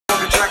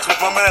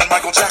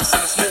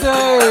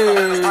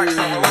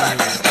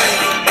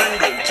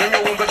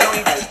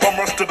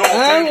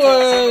I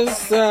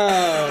was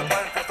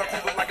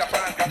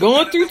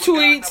going through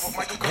tweets,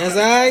 as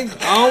I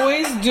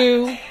always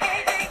do,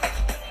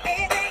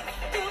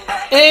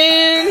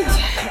 and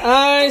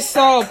I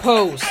saw a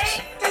post,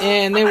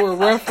 and they were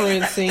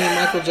referencing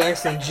Michael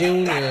Jackson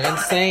Jr. and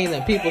saying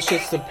that people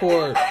should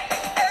support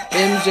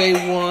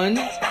MJ1,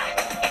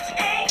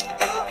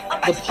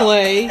 the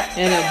play,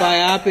 and a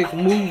biopic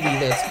movie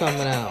that's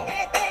coming out.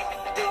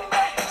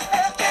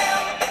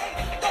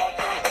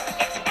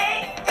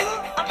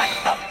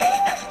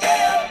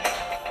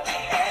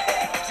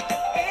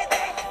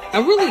 I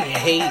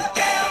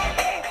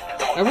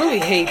really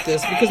hate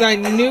this because I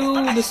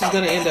knew this was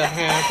going to end up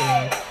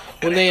happening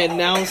when they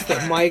announced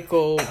that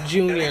Michael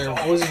Jr.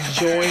 was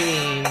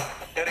joining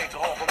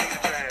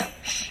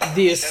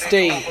the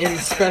estate in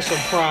special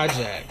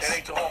projects.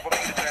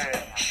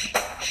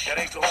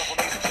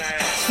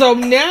 So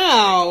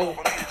now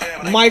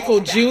Michael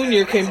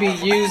Jr. can be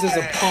used as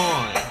a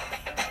pawn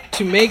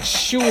to make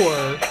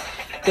sure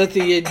that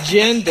the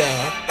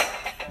agenda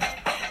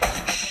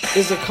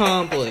is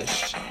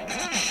accomplished.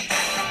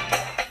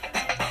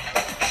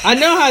 I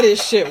know how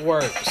this shit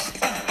works.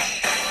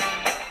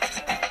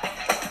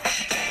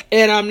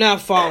 And I'm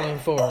not falling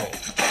for it.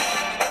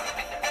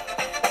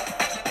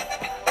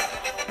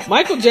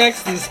 Michael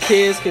Jackson's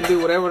kids can do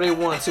whatever they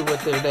want to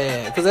with their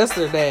dad, because that's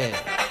their dad.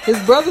 His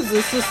brothers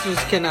and sisters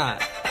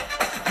cannot,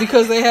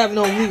 because they have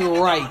no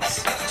legal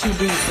rights to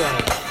do so.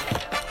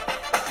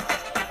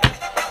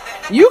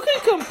 You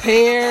can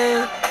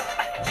compare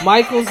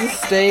Michael's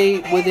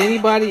estate with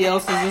anybody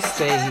else's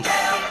estate,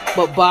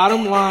 but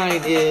bottom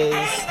line is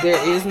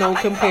there is no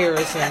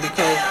comparison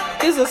because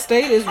his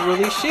estate is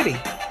really shitty.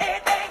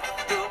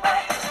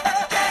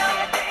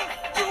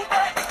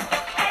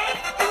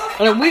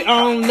 And we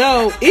all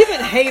know, even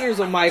haters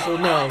of Michael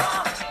know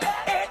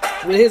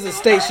that his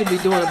estate should be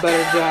doing a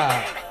better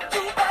job.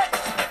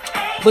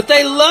 But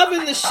they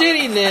loving the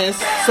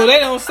shittiness, so they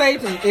don't say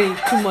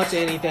too much of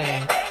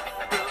anything.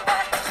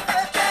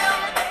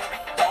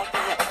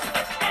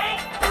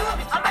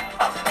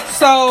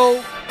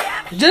 So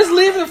just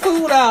leaving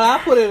food out. I'll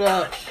put it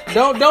up.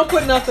 Don't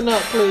put nothing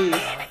up, please.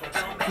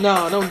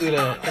 No, don't do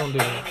that. Don't do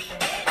that.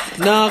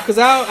 No, because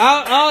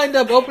I'll end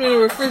up opening the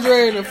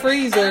refrigerator and the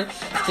freezer,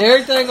 and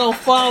everything gonna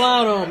fall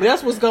out on me.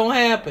 That's what's gonna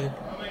happen.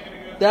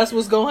 That's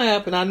what's gonna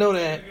happen. I know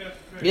that.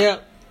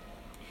 Yep.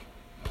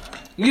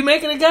 You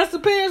making a guest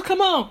appearance?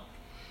 Come on.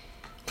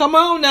 Come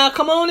on now.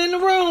 Come on in the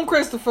room,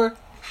 Christopher.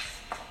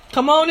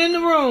 Come on in the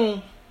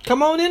room.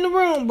 Come on in the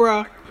room,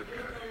 bro.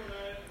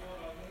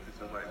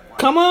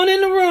 Come on in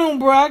the room,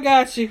 bro. I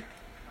got you.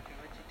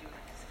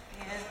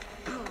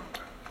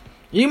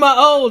 You my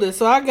oldest,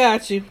 so I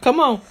got you. Come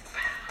on.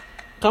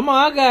 Come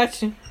on, I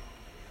got you.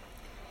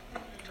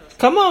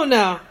 Come on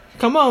now.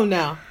 Come on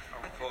now.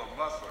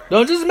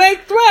 Don't just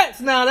make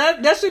threats now.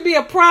 That should be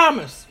a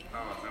promise.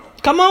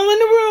 Come on in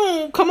the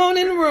room. Come on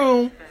in the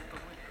room.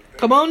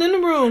 Come on in the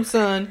room,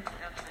 son.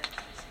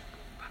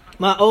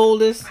 My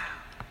oldest.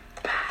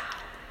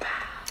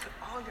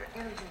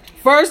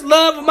 First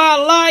love of my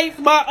life,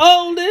 my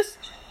oldest.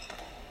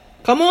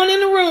 Come on in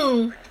the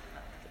room.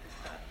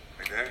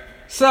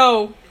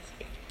 So,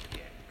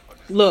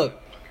 look.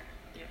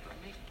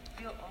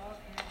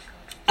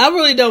 I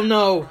really don't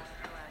know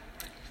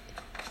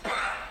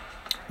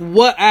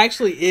what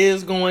actually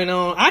is going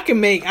on. I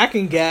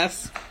can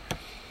guess.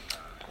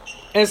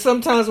 And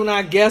sometimes when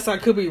I guess, I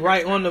could be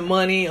right on the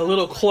money, a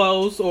little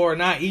close, or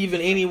not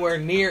even anywhere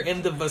near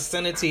in the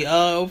vicinity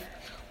of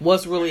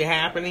what's really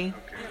happening.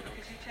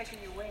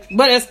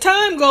 But as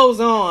time goes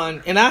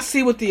on, and I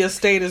see what the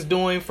estate is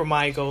doing for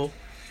Michael,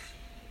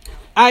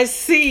 I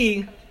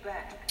see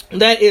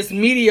that it's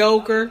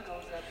mediocre,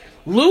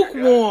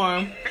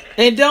 lukewarm,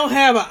 and don't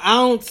have an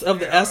ounce of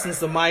the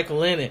essence of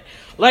Michael in it.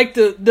 Like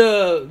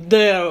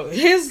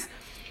his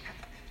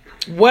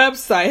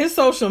website, his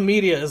social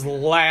media is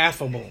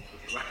laughable.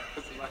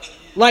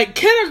 Like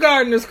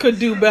kindergartners could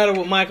do better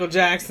with Michael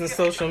Jackson's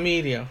social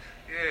media.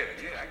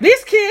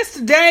 These kids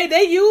today,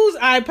 they use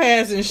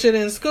iPads and shit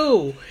in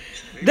school.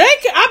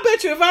 I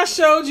bet you if I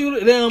showed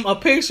them a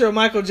picture of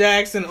Michael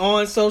Jackson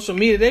on social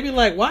media, they'd be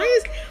like, why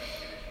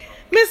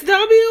is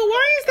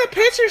the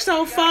picture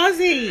so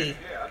fuzzy?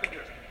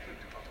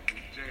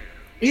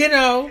 You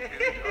know?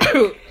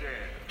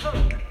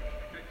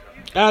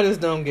 I just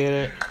don't get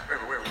it.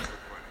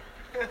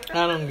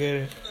 I don't get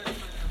it.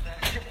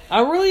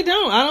 I really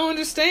don't. I don't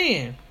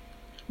understand.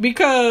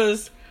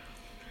 Because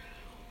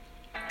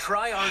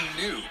try our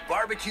new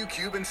barbecue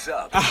Cuban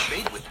sub.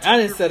 I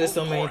done said it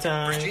so many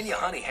times. Virginia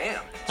honey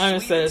ham. I done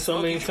said it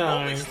so many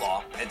times.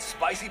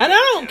 And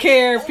I don't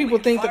care if people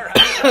think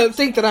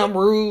that I'm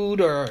rude,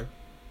 or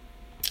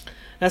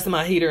that's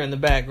my heater in the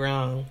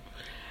background.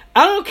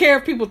 I don't care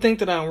if people think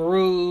that I'm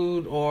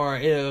rude, or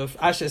if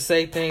I should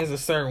say things a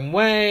certain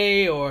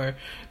way, or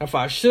if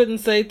I shouldn't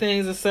say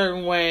things a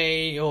certain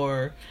way,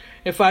 or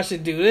if I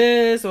should do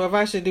this, or if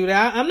I should do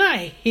that. I'm not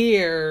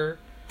here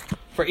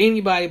for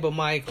anybody but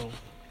Michael.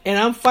 And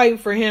I'm fighting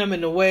for him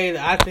in the way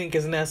that I think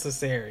is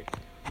necessary.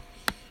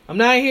 I'm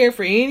not here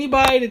for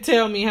anybody to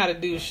tell me how to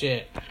do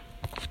shit.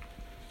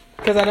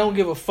 Because I don't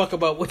give a fuck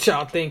about what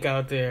y'all think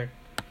out there.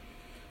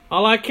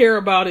 All I care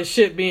about is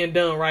shit being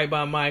done right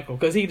by Michael.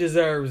 Because he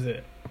deserves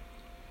it.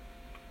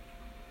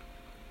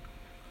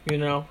 You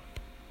know?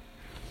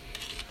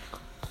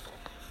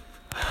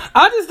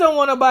 I just don't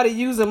want nobody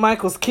using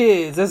Michael's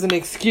kids as an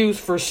excuse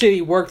for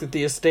shitty work that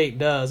the estate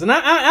does. And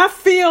I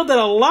feel that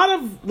a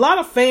lot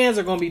of fans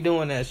are going to be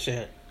doing that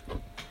shit.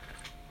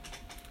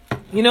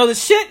 You know,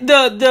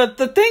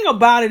 the thing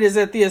about it is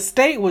that the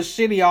estate was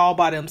shitty all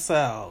by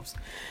themselves.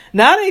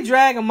 Now they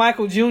dragging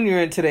Michael Jr.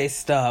 into their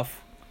stuff.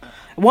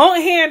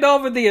 Won't hand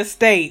over the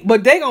estate,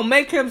 but they going to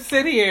make him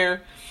sit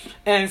here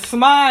and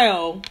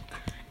smile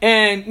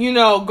and, you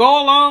know,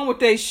 go along with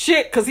their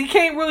shit because he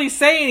can't really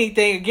say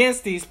anything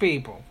against these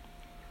people.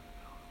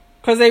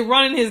 Because they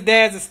running his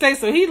dad's estate.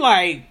 So he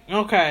like,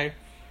 okay.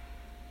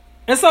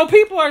 And so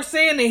people are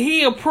saying that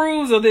he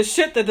approves of this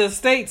shit that the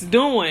estate's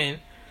doing.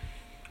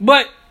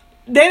 But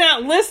they're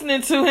not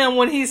listening to him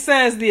when he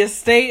says the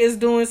estate is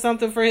doing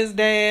something for his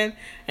dad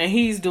and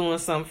he's doing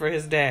something for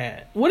his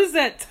dad. What is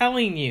that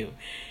telling you?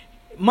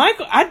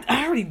 Michael,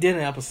 I already did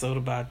an episode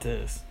about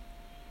this.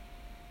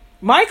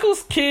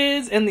 Michael's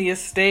kids and the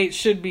estate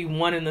should be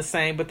one and the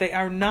same, but they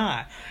are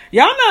not.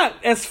 Y'all not,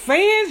 as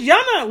fans,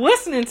 y'all not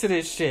listening to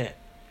this shit.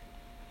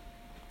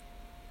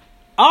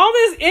 All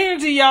this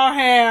energy y'all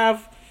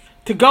have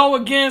to go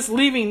against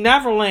leaving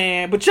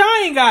Neverland, but y'all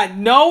ain't got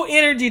no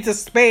energy to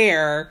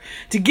spare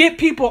to get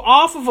people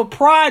off of a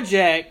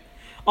project,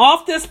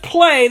 off this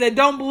play that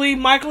don't believe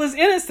Michael is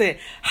innocent.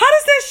 How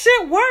does that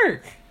shit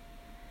work?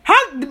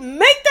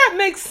 Make that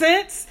make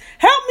sense?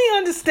 Help me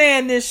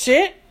understand this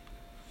shit.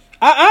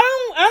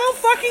 I don't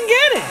fucking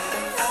get it.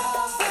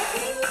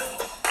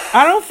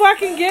 I don't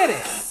fucking get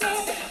it.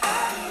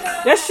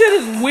 That shit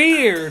is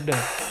weird.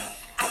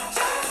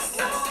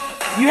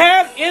 You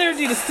have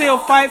energy to still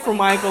fight for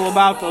Michael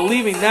about the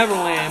leaving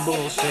Neverland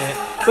bullshit,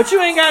 but you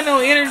ain't got no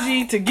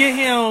energy to get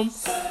him,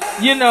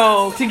 you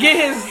know, to get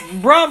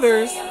his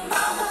brothers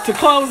to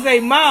close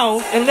their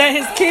mouth and let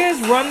his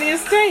kids run the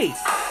estate.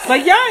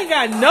 Like, y'all ain't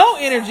got no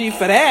energy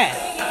for that.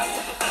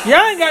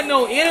 Y'all ain't got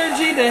no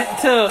energy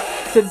to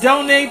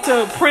donate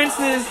to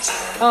Prince's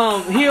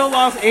Heal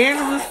Los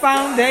Angeles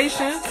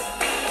Foundation.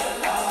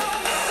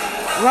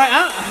 Like,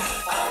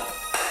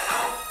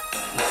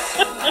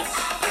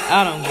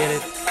 I don't get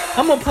it.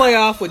 I'm gonna play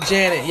off with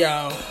Janet,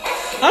 y'all.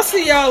 I'll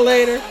see y'all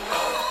later.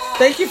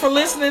 Thank you for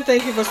listening.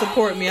 Thank you for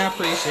supporting me. I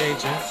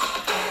appreciate you.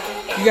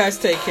 You guys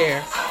take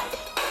care.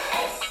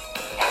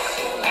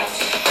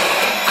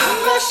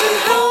 I'm rushing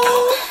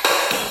home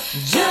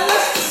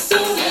just as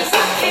soon as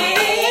I can.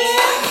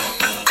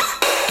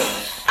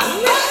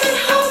 I'm rushing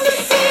home to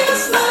see the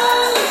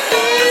smiling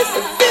face,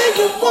 to feel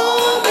your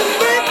warm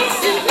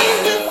embrace. It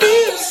makes me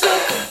feel so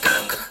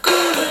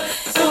good.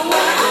 So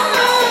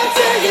I'll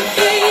tell you,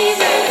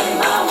 baby,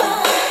 mama,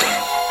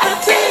 I'll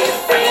tell your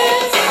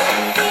friends,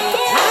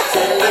 I'll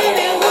tell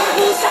anyone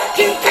who's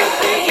can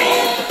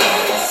comprehend.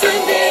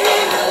 Send it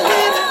in a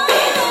letter,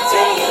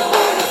 tell you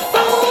on the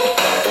phone.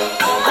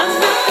 I'm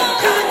not the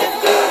kind of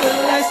girl who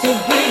likes to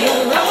be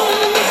alone.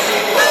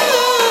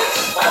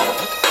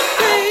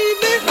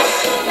 Baby, I really miss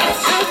you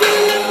much. I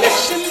miss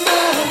you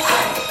much.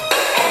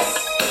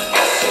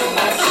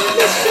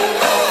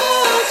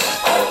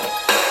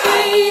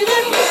 Baby, I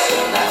really miss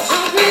you much.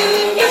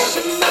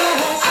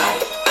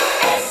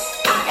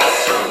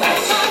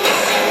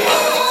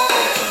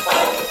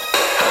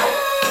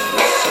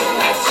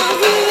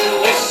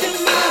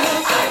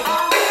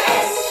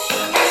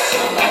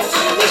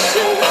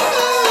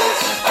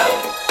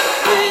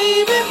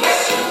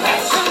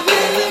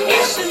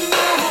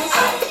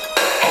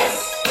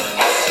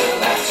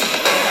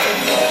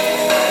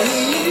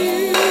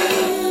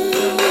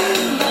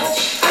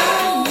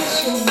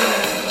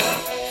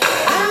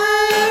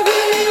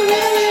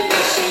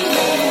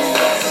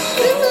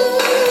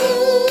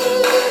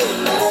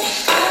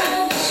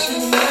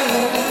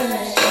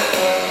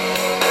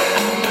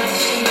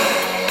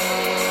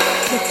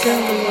 Tell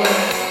the world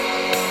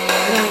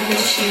that I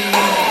miss you.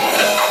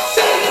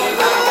 Tell your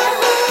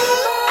mama,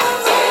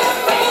 tell your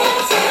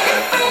friends,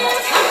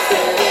 I'll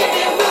tell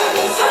anyone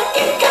who's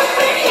can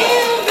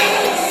comprehend me.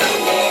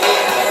 Send it in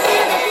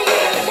a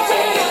letter,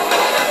 tell you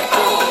what I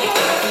own.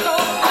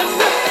 I'm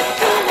not the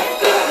kind of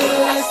girl who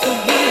likes to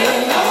be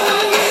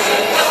alone.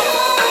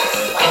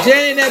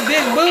 Jenny, that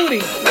big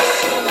booty,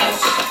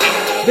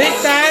 big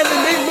thighs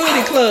and big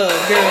booty club,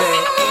 girl.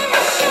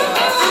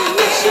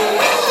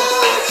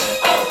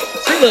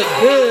 Look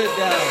good,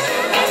 though.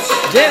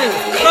 Jenny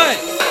was cut.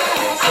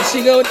 And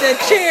she go with that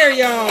chair,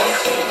 y'all.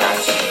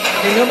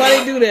 Ain't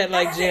nobody do that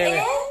like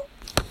Janet.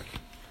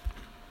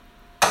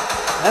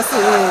 That's the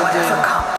real deal.